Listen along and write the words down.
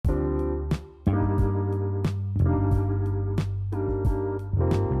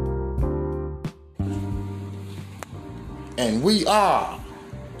And we are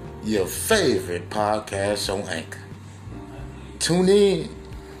your favorite podcast on Anchor. Tune in.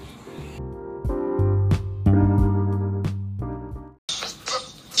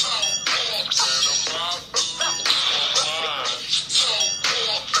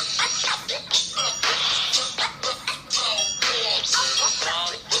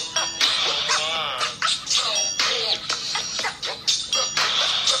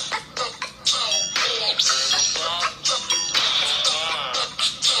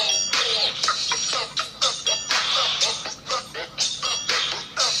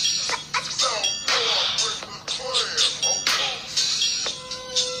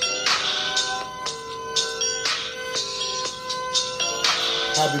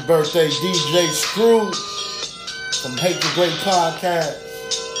 Happy birthday, DJ Screw from Hate the Great Podcast.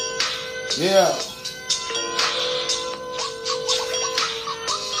 Yeah.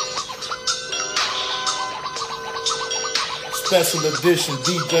 Special edition,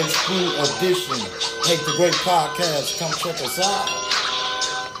 DJ Screw edition, Hate the Great Podcast. Come check us out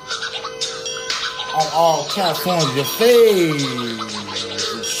on all platforms. Your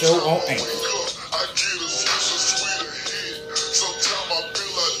favorite show on Anchor.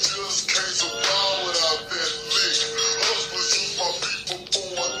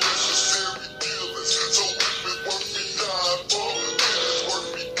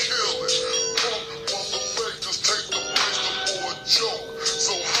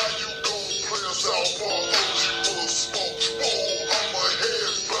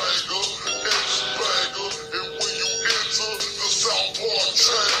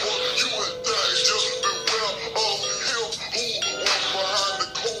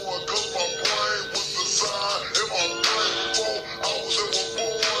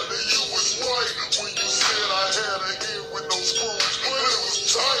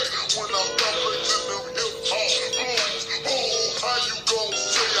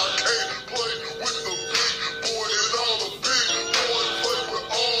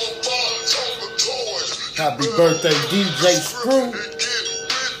 Happy birthday, DJ Screw.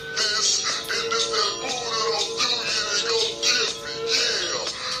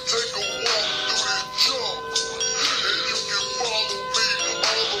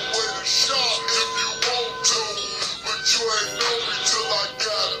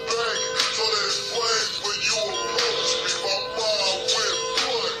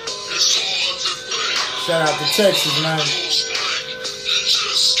 Shout out to Texas, man.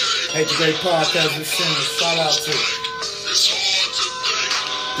 Hate the Great Podcast, we send a shout out to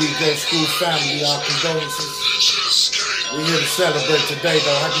DJ Screw family, our condolences. We're here to celebrate today,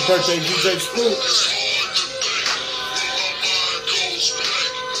 though. Happy birthday, DJ Screw.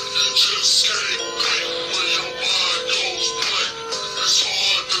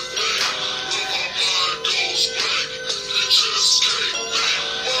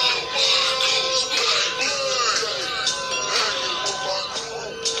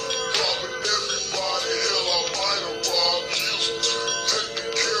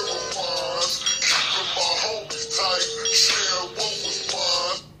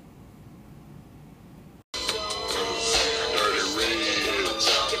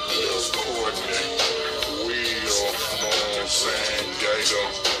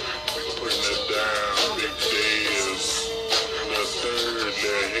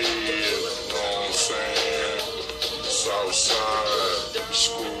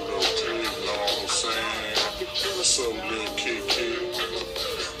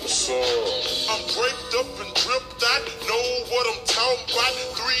 I'm draped up and dripped out, know what I'm talking about.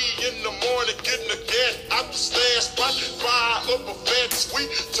 3 in the morning, getting the gas out the stash spot. Fire up a fat sweet,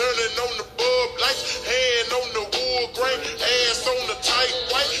 turning on the bub lights. Hand on the wood grain, ass on the tight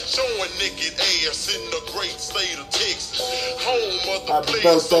white. Showing naked ass in the great state of Texas. Home of the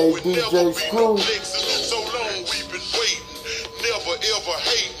players, so it never be no Texas. So long we've been waiting, never ever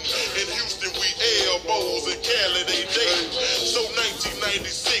hating. In Houston we elbows, in Cali they dating. So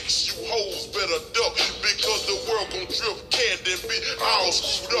 1996, you hoes better duck, because the world gon' drip candy and be all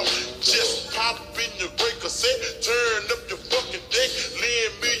screwed up. Just pop in your great cassette, turn up your fucking deck,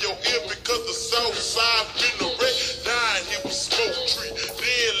 lend me your ear because the south side been a wreck. Dying here with smoke tree,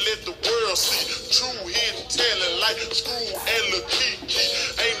 then let the world see true hidden talent like Screw and Lil Kiki.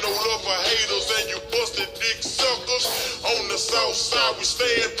 Ain't no love for haters and you busted dick suckers. On the south side we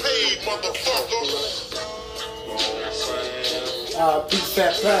staying paid, motherfucker. Peace,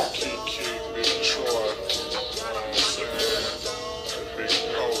 Fat Pat.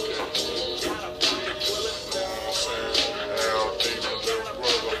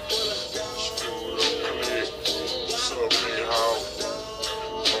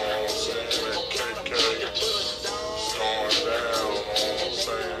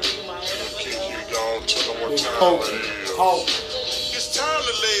 poking, hawk. It's time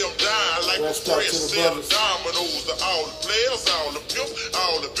to lay them down like a fresh set of dominoes. To all the players, all the pimps,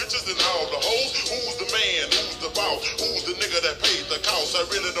 all the bitches, and all the hoes. Who's the man? Who's the boss? Who's the nigga that paid the cost? I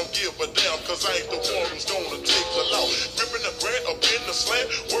really don't give a damn, cause I ain't the one who's gonna take the law. Gripping the grant up in the slant,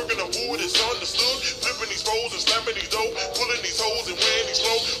 working the wood is understood. Flipping these foes and slapping these dough, pulling these hoes and wearing these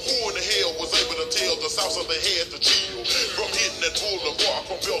clothes. Who in the hell was able to tell the south of the head to chill? From hitting that boulevard,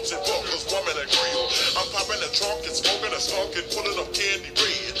 from belts and buckles, woman and grill. I'm popping the trunk and smoking a skunk and pulling up candy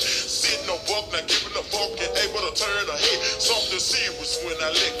red. Sitting on buck, not giving a fuck, and able to turn a head. Something serious when I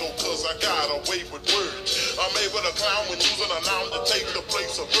let go, cause I got away with words. I'm able to clown when using a noun to take the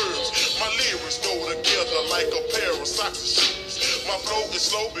place of verbs. My lyrics go together like a pair of socks and shoes. My flow is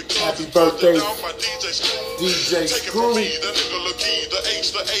slow because happy birthday, down my DJ Screw. DJ Take it Screw. from me, the nigga Lucky, the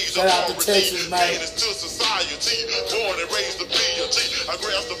H, the A, the Shout out to Texas, man. It's to society, born and raised to be a G. I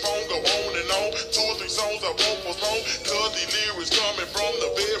grab the phone, go on and on. 2 or 3 songs I won't postpone, cause the lyrics coming from the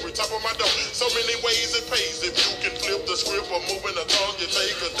very top of my dome. So many ways it pays if you can flip the script or moving the tongue. You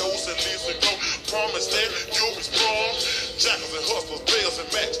take a dose and listen close. Promise that you'll be strong. Jackals and hustlers, bells and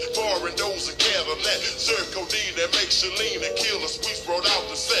max, foreign doors and Cadillac. Serve codeine that makes you lean and kill a sweet brought out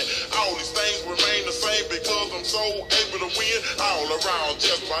the set. All these things remain the same because I'm so able to win all around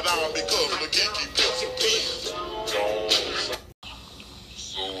just by down because the geeky pips and pins.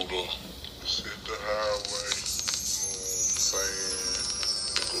 Soda, it's hit the highway. You know what I'm saying?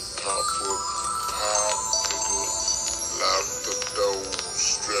 Nigga pop up, pop, nigga lock the door,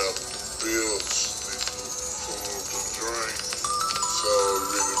 strap the bills, nigga pull the drink. It's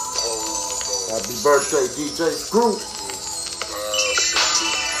already posed on. Happy birthday, DJ Screw.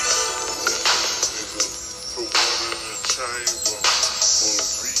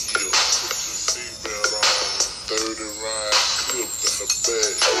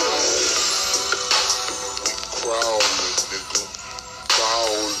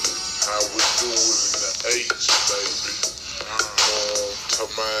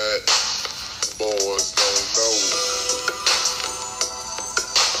 Boys don't know.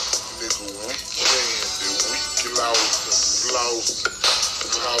 Nigga, we candy, we gloss and floss,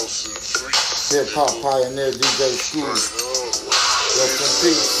 house and freaks. Hip hop pioneer DJ Screw. Rest in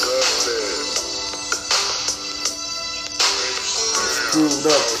peace. Screwed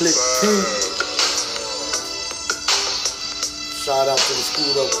up Click Team. Shout out to the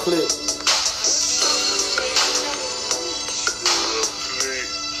Screwed Up Click.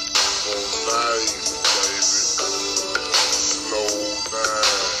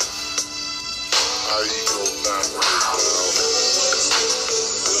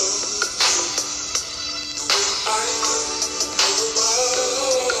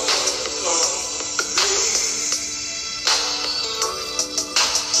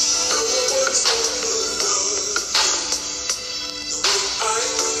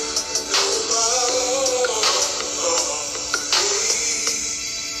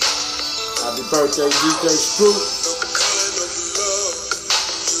 Happy birthday, DJ Screw.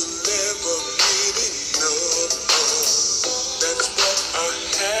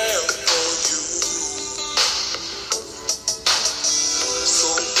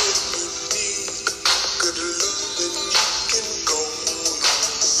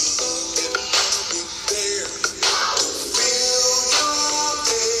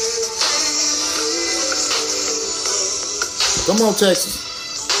 Come on, Texas.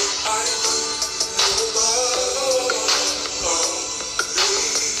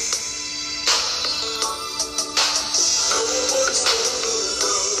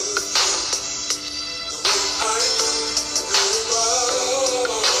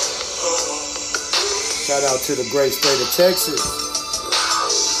 Shout out to the great state of Texas.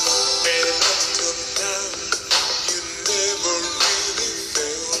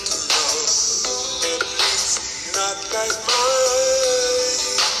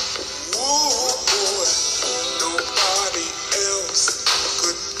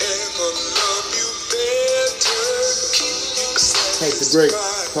 Take the Great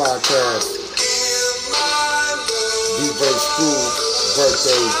podcast. DJ Screw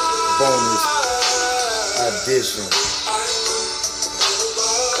birthday bonus edition.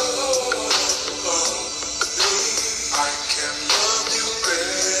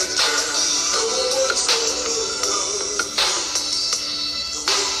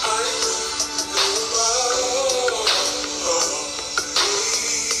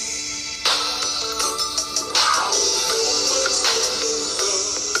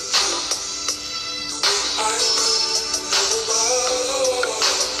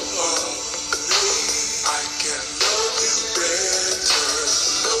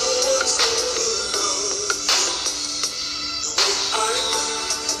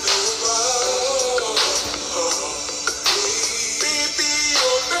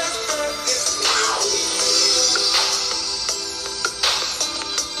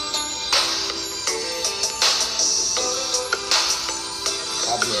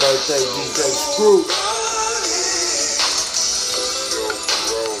 birthday, DJ Screw.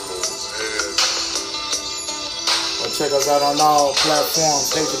 Check us out on all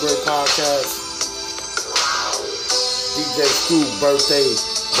platforms. Hate the Great Podcast. DJ Screw birthday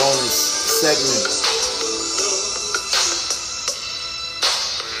bonus segment.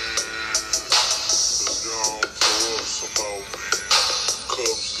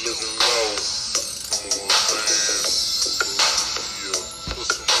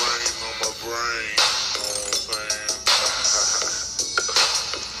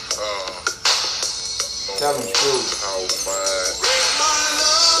 Tell him, Screw.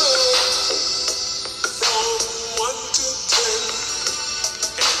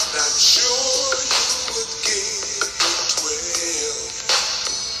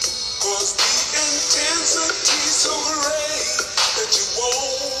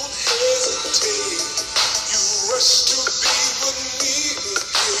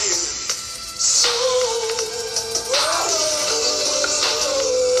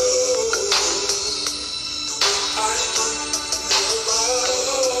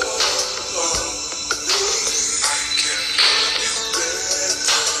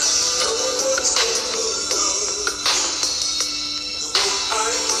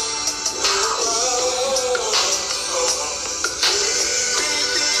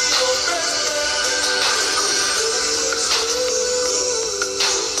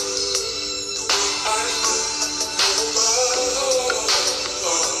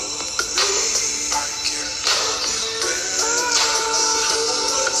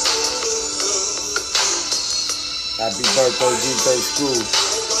 Happy birthday, DJ Screw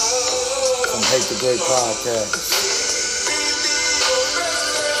from Hate the Great Podcast.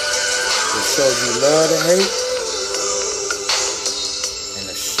 To show you love to hate, and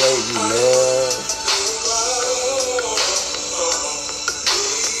to show you love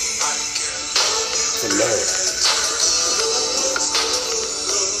to love.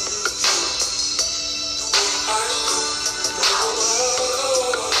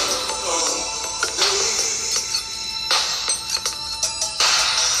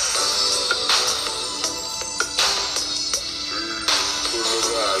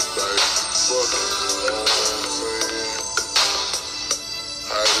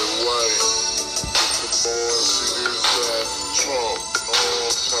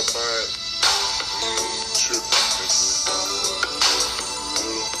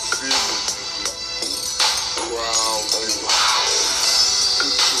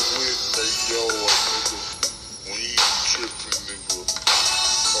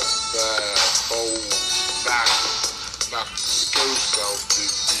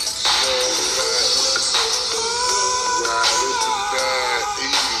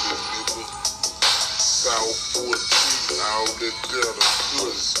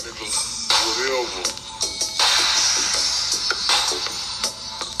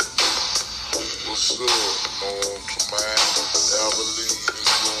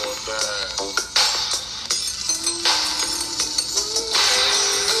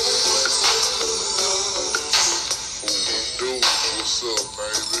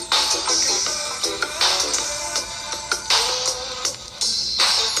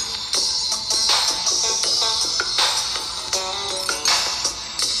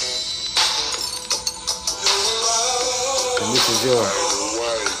 And this is your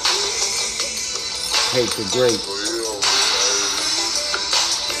Hate the Great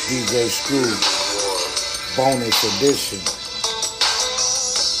DJ Screw bonus edition.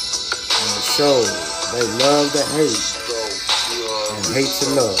 And the show, they love to hate and hate to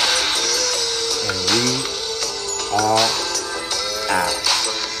love. And we are out.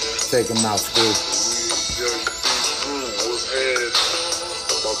 Take them out, Screw.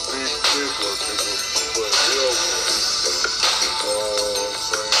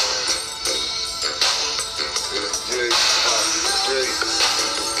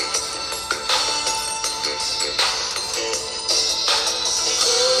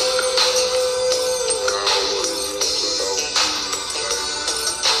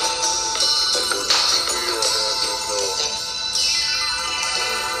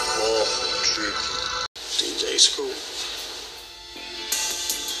 DJ Screw.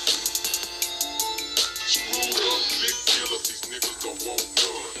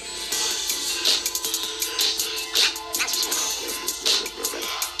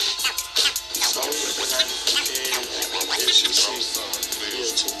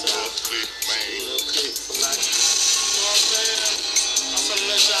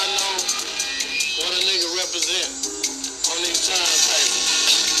 Represent on these turntables.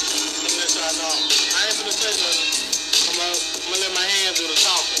 Let me let y'all know. I ain't finna say nothing. I'm gonna let my hands do the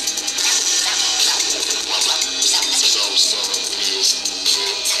talking.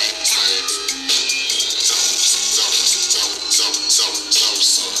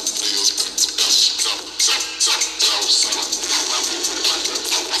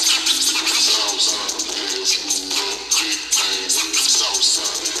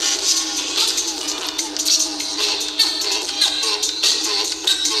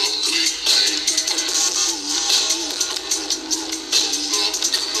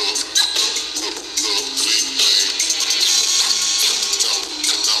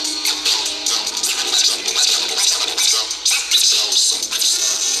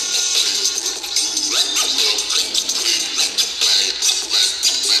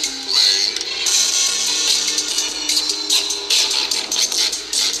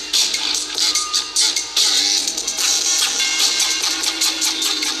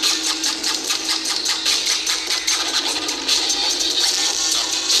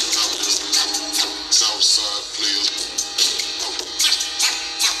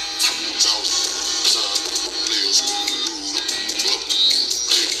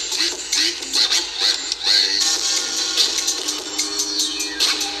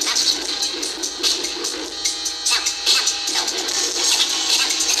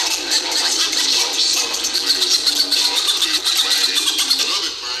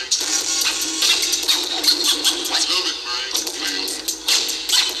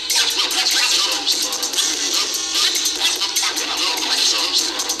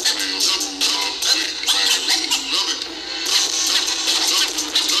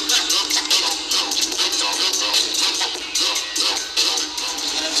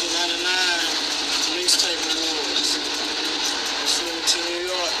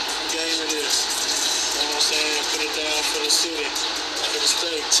 City, for the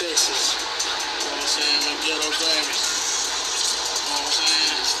state, Texas. You know what I'm saying? My ghetto Grammys.